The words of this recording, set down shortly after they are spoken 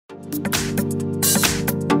Here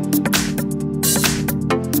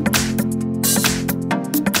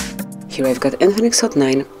I've got INFINIX Hot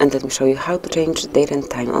 9, and let me show you how to change date and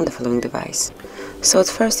time on the following device. So at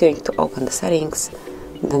first you need to open the settings,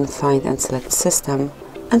 then find and select System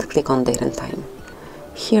and click on Date and Time.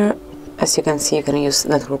 Here, as you can see, you can use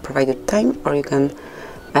network provided time, or you can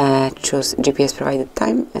choose GPS provided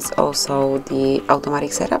time. It's also the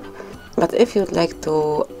automatic setup, but if you'd like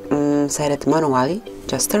to set it manually,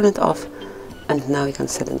 just turn it off, and now you can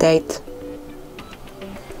set the date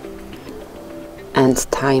and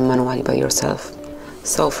time manually by yourself.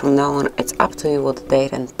 So from now on it's up to you what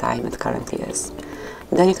date and time it currently is.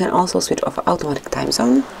 Then you can also switch off automatic time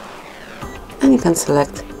zone, and you can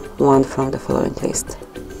select one from the following list.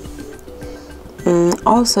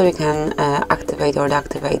 Also you can activate or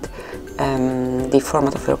deactivate the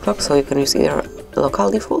format of your clock, so you can use either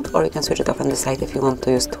local default, or you can switch it off and decide if you want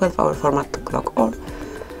to use 12-hour format clock or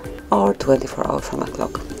 24-hour format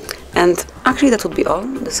clock. And actually that would be all.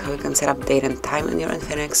 This is how you can set up date and time in your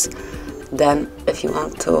INFINIX. Then if you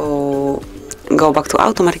want to go back to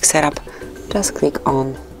automatic setup, just click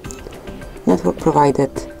on network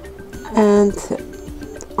provided, and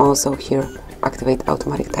also here activate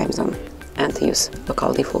automatic time zone and use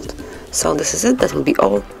local default. So this is it, that will be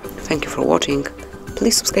all. Thank you for watching.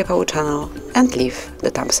 Please subscribe our channel and leave the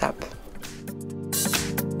thumbs up.